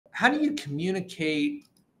how do you communicate?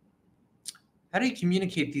 How do you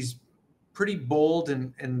communicate these pretty bold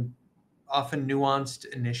and often nuanced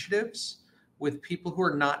initiatives with people who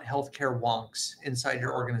are not healthcare wonks inside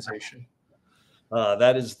your organization?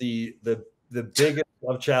 That is the biggest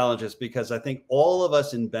of challenges, because I think all of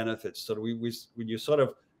us in benefits, so when you're sort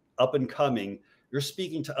of up and coming, you're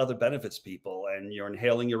speaking to other benefits people and you're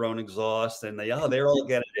inhaling your own exhaust, and they're all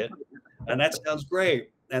getting it, and that sounds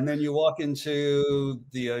great. And then you walk into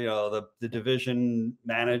the division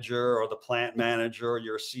manager or the plant manager or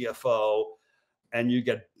your CFO, and you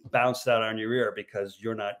get bounced out on your ear because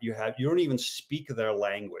you don't even speak their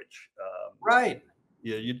language. Right.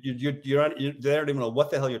 They don't even know what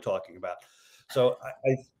the hell you're talking about. So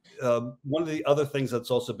one of the other things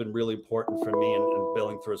that's also been really important for me in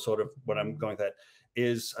building through sort of what I'm going with that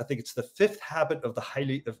is, I think it's the fifth habit of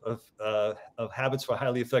habits for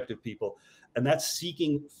highly effective people, and that's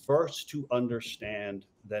seeking first to understand,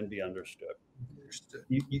 then be understood.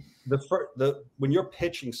 When you're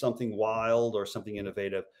pitching something wild or something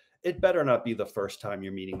innovative, it better not be the first time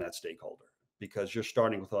you're meeting that stakeholder, because you're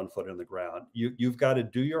starting with one foot in the ground. You've got to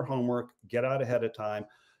do your homework, get out ahead of time,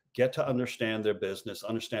 get to understand their business,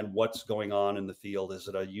 understand what's going on in the field. Is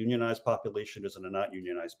it a unionized population? Is it a not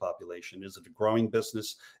unionized population? Is it a growing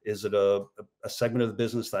business? Is it a segment of the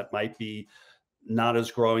business that might be not as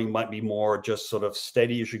growing, might be more just sort of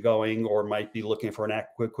steady as you're going, or might be looking for an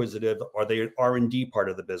acquisitive? Are they an R&D part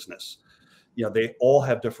of the business? They all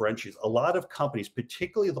have differentiators. A lot of companies,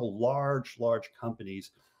 particularly the large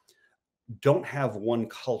companies, don't have one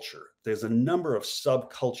culture. There's a number of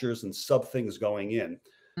subcultures and sub things going in.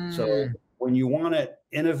 So when you want to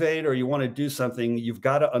innovate or you want to do something, you've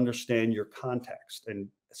got to understand your context and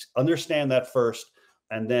understand that first,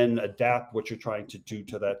 and then adapt what you're trying to do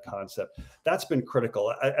to that concept. That's been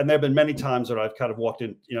critical. And there have been many times that I've kind of walked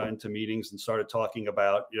in, into meetings and started talking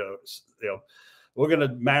about, we're going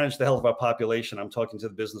to manage the health of our population. I'm talking to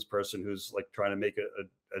the business person who's like trying to make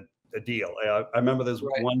a deal. I remember there's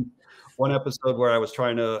one episode where I was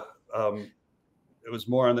trying to, it was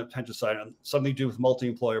more on the potential side, something to do with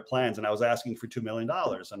multi-employer plans. And I was asking for $2 million.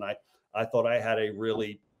 And I thought I had a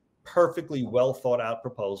really perfectly well thought out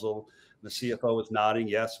proposal. The CFO was nodding.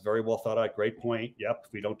 Yes, very well thought out. Great point. Yep.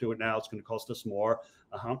 If we don't do it now, it's going to cost us more.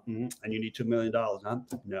 And you need $2 million.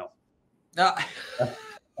 No.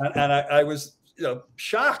 And I was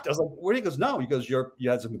shocked. I was like, where? He goes, no. He goes, you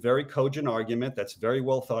had some very cogent argument that's very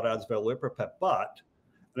well thought out. It's very well prepared. But,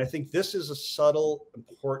 and I think this is a subtle,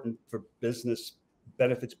 important for business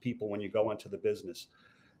benefits people when you go into the business.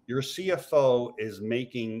 Your CFO is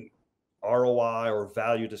making ROI or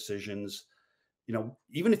value decisions.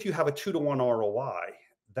 Even if you have a 2-to-1 ROI,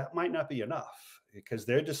 that might not be enough, because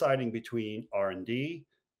they're deciding between R&D,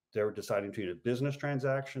 they're deciding between a business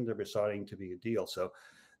transaction, they're deciding to be a deal. So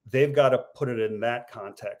they've got to put it in that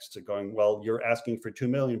context of going, well, you're asking for $2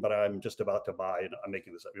 million, but I'm just about to buy, and I'm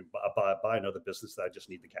making this buy another business that I just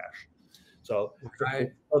need the cash. So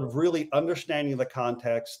sort of really understanding the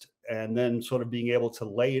context, and then sort of being able to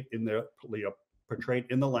lay it in there, portray it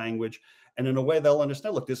in the language, and in a way they'll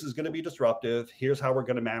understand, look, this is going to be disruptive. Here's how we're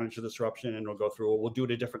going to manage the disruption, and we'll go through, we'll do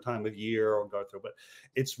it a different time of year, or go through. But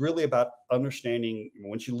it's really about understanding,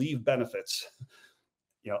 once you leave benefits,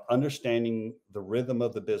 understanding the rhythm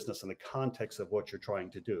of the business and the context of what you're trying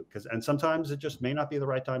to do. And sometimes it just may not be the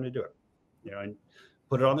right time to do it, and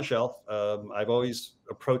put it on the shelf. I've always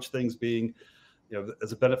approached things being,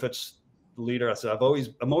 as a benefits leader, I said,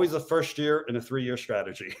 I'm always the first year in a 3-year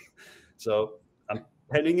strategy. So I'm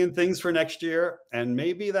heading in things for next year, and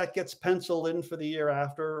maybe that gets penciled in for the year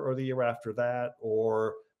after, or the year after that,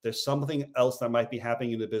 or there's something else that might be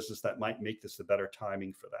happening in the business that might make this the better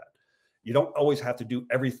timing for that. You don't always have to do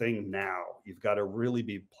everything now. You've got to really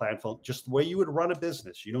be planful, just the way you would run a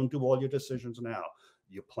business. You don't do all your decisions now.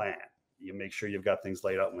 You plan. You make sure you've got things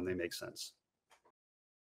laid out when they make sense.